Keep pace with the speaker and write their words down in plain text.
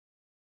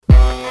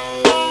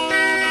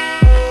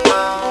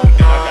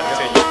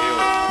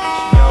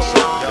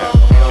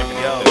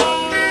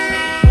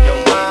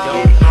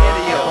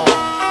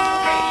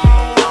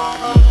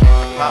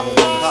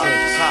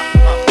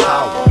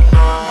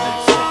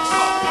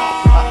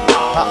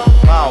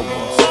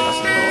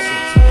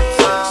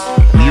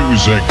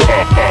Music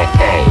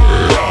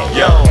power.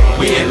 Yo,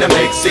 we in the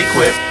mix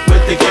equipped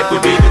with the gift.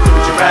 We be the crew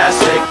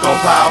Jurassic on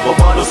Power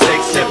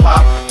 106. Hip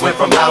hop went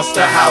from house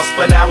to house,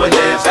 but now it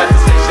lives at the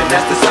station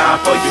that's designed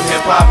for you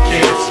hip hop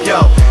kids.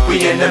 Yo,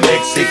 we in the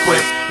mix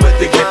equipped with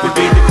the gift. We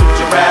be the crew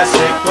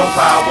Jurassic on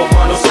Power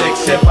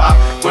 106. Hip hop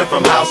went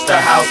from house to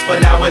house, but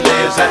now it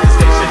lives at the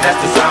station that's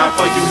designed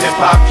for you hip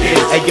hop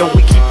kids. Hey yo,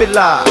 we keep it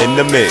live In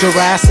the mix.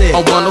 Jurassic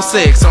On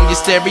 106 on your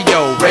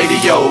stereo.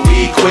 radio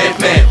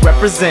equipment.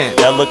 represent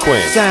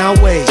Eloquent. sound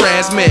waves.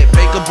 Transmit,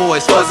 Baker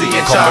Boys, Fuzzy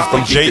and Coming Chop,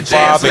 from we keep the J5,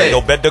 jams ain't no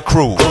lit. better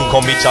crew.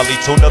 Call me Charlie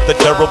Tuna, the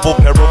terrible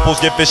parables,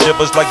 giving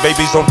shivers like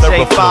babies on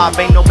therapy. J5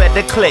 ain't no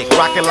better click,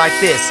 rockin' like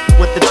this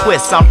with the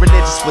twist. I'm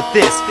religious with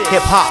this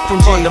hip hop from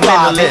J5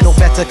 ain't no fundamentalists.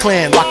 better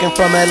clan. Rockin'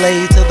 from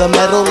LA to the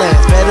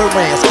Meadowlands.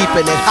 Veterans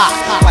keeping it hot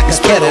like a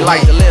Spit it kettle.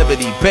 like the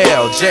Liberty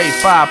Bell.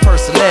 J5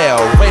 personnel.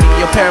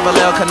 Radio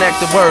parallel, connect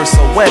the words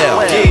so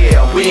well.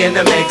 Yeah, we in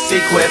the mix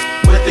equipped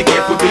with the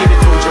gift. We be the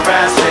crew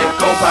Jurassic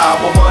on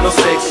Power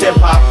 106. Hip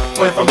hop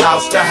went from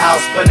house to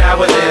house, but now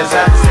it lives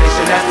at the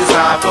station that's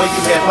designed for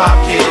you hip hop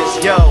kids.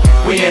 Yo,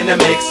 we in the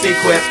mix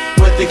equipped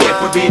with the gift.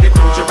 We be the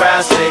crew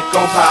Jurassic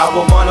on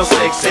Power 106.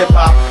 Hip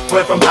hop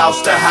went from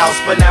house to house,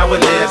 but now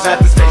it lives at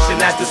the station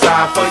that's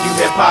designed for you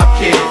hip hop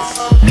kids.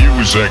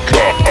 Music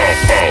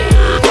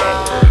power.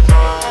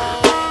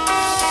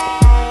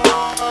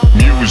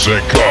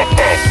 Music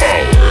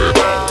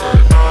power.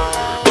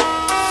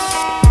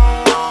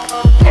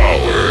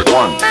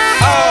 1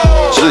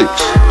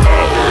 6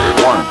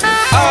 1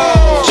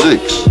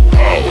 6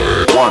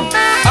 1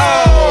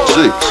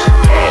 6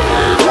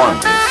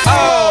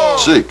 1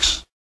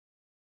 6